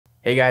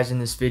Hey guys, in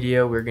this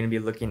video we're going to be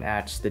looking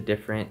at the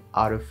different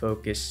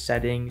autofocus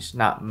settings,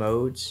 not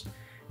modes,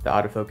 the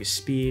autofocus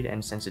speed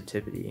and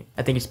sensitivity.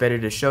 I think it's better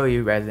to show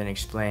you rather than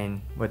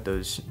explain what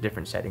those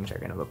different settings are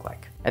going to look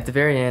like. At the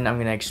very end, I'm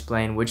going to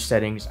explain which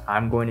settings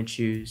I'm going to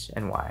choose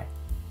and why.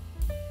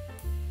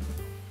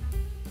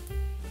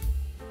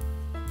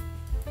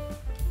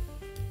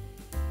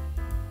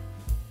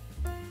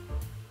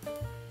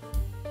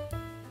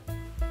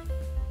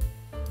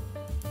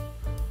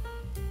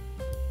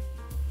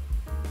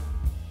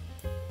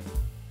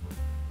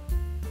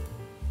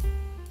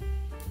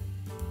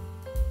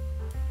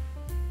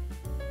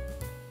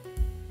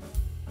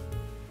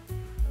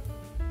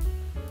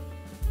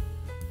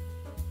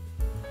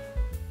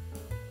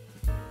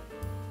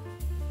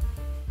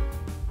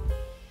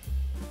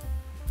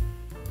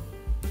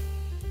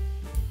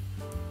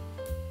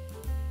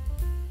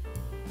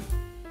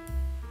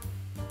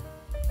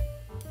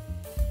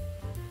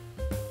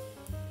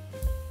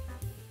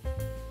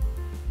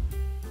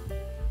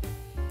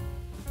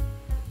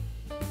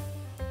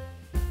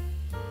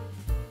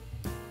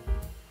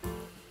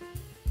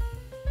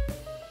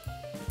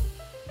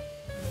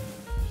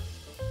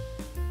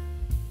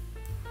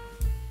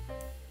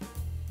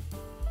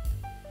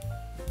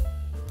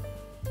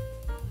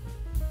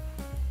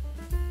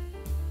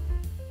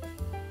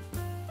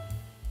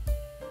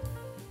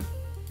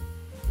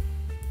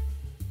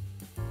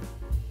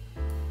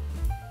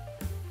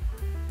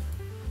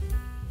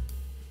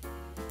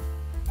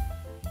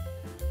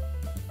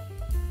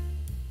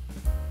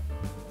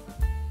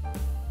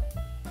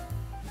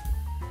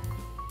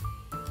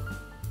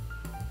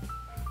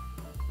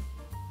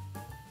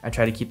 I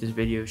try to keep this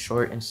video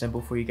short and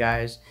simple for you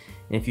guys,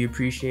 and if you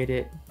appreciate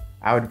it,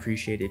 I would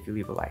appreciate it if you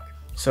leave a like.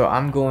 So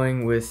I'm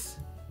going with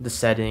the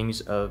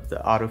settings of the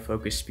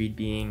autofocus speed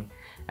being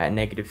at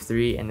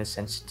 -3 and the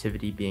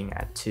sensitivity being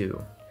at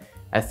 2.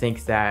 I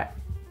think that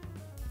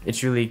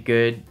it's really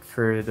good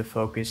for the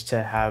focus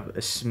to have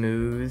a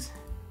smooth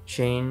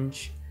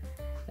change,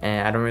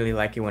 and I don't really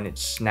like it when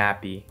it's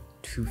snappy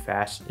too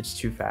fast. It's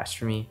too fast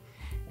for me,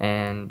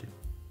 and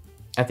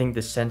I think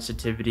the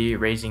sensitivity,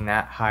 raising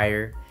that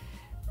higher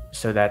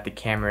so that the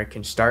camera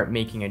can start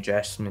making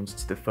adjustments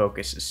to the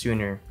focus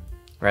sooner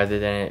rather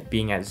than it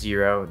being at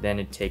 0, then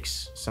it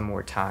takes some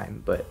more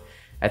time. But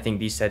I think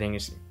these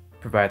settings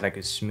provide like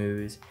a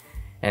smooth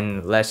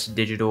and less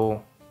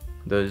digital,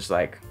 those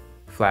like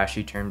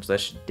flashy terms,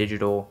 less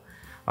digital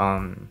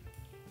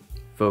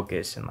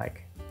focus, and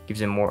like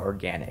gives it more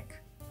organic,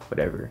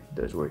 whatever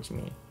those words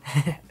mean.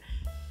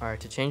 All right,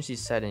 to change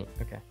these settings,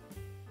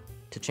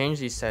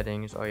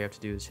 all you have to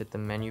do is hit the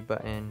menu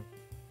button,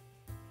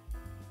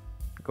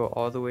 go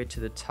all the way to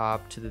the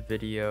top to the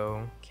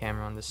video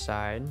camera on the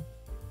side,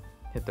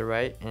 hit the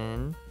right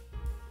end,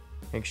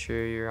 make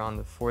sure you're on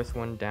the 4th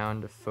one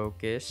down to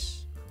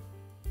focus,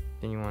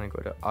 then you want to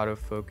go to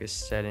autofocus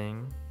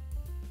setting,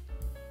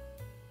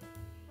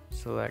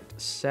 select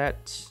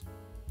set,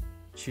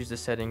 choose the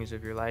settings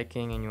of your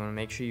liking, and you want to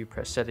make sure you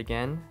press set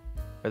again,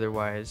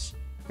 otherwise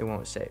it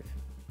won't save.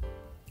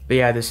 But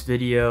yeah, this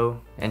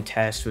video and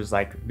test was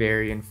like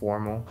very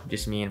informal,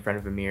 just me in front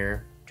of a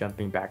mirror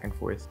jumping back and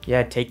forth.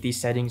 Yeah, take these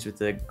settings with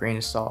a grain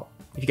of salt.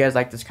 If you guys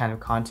like this kind of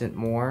content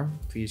more,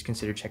 please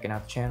consider checking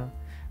out the channel.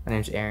 My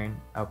name's Aaron.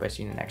 I hope I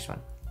see you in the next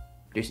one.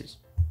 Deuces.